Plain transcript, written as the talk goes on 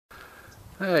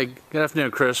Hey, good afternoon,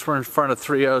 Chris. We're in front of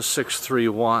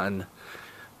 30631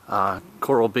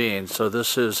 Coral Bean. So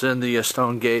this is in the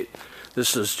Stone Gate.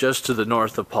 This is just to the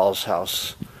north of Paul's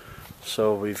house.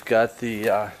 So we've got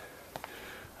the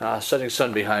setting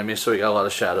sun behind me, so we got a lot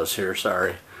of shadows here,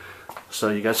 sorry. So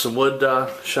you got some wood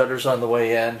shutters on the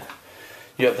way in.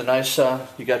 You have the nice,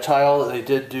 you got tile. They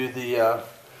did do the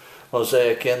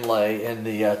mosaic inlay in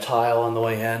the tile on the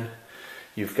way in.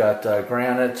 You've got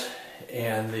granite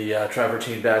and the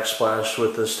travertine backsplash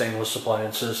with the stainless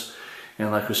appliances, and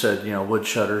like we said, you know, wood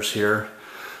shutters here.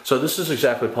 So this is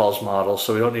exactly Paul's model,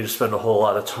 so we don't need to spend a whole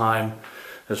lot of time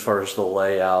as far as the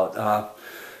layout.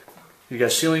 You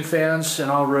got ceiling fans in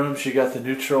all rooms. You got the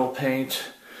neutral paint,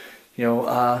 you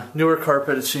know, newer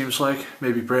carpet, it seems like,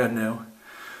 maybe brand new,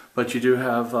 but you do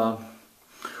have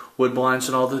wood blinds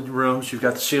in all the rooms. You've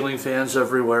got the ceiling fans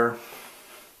everywhere.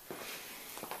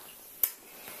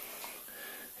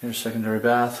 Here's secondary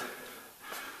bath,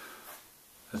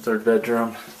 the third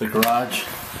bedroom, the garage.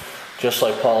 Just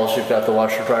like Paul's, you've got the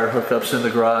washer dryer hookups in the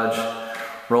garage,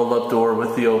 rolled up door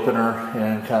with the opener,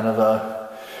 and kind of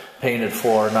a painted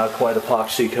floor, not quite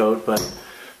epoxy coat, but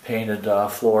painted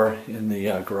floor in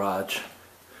the garage.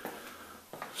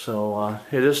 So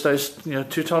it is nice, you know,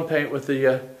 two-tone paint with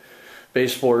the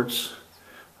baseboards.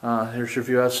 Here's your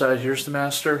view outside. Here's the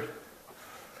master.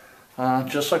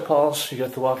 Just like Paul's, you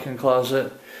got the walk-in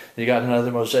closet. You got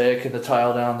another mosaic in the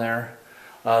tile down there,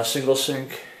 single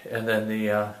sink, and then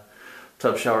the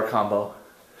tub shower combo.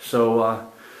 So,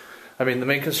 I mean, the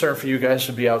main concern for you guys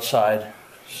would be outside.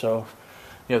 So,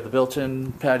 you have the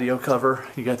built-in patio cover.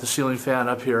 You got the ceiling fan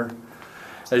up here.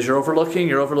 As you're overlooking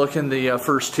the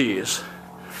first tees.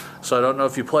 So I don't know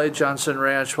if you played Johnson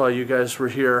Ranch while you guys were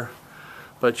here,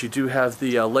 but you do have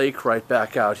the lake right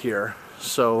back out here.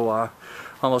 So,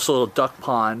 almost a little duck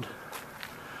pond.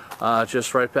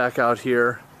 Just right back out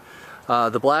here.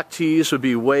 The black tees would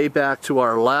be way back to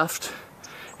our left,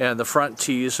 and the front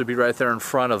tees would be right there in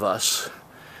front of us.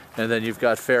 And then you've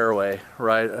got fairway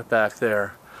right back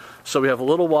there. So we have a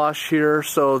little wash here,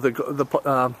 so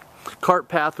the cart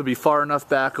path would be far enough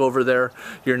back over there.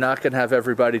 You're not going to have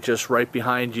everybody just right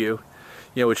behind you,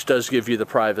 you know, which does give you the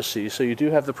privacy. So you do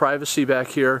have the privacy back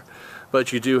here,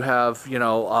 but you do have, you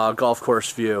know, a golf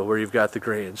course view where you've got the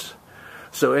greens.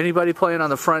 So anybody playing on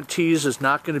the front tees is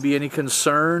not going to be any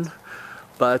concern,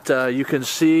 but you can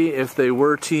see if they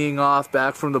were teeing off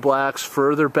back from the blacks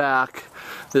further back,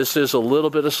 this is a little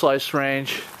bit of slice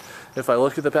range. If I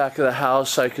look at the back of the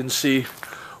house, I can see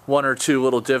one or two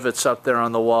little divots up there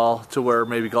on the wall to where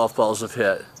maybe golf balls have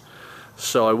hit.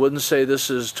 So I wouldn't say this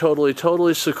is totally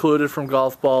secluded from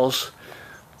golf balls,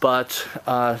 but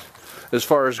as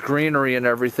far as greenery and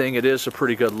everything, it is a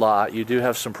pretty good lot. You do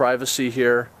have some privacy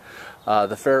here.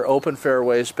 The open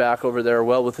fairways back over there,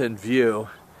 well within view,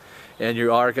 and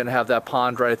you are going to have that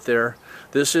pond right there.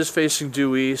 This is facing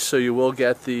due east, so you will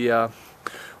get the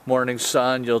morning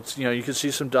sun. You can see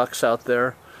some ducks out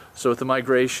there. So with the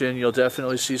migration, you'll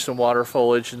definitely see some water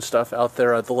foliage and stuff out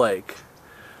there at the lake.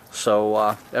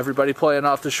 So everybody playing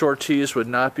off the short tees would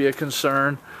not be a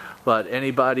concern, but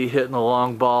anybody hitting the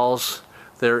long balls,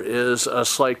 there is a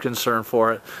slight concern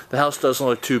for it. The house doesn't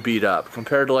look too beat up.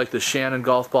 Compared to like the Shannon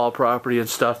golf ball property and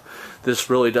stuff, this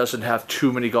really doesn't have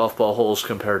too many golf ball holes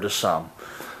compared to some.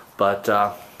 But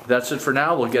that's it for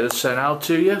now. We'll get it sent out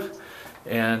to you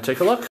and take a look.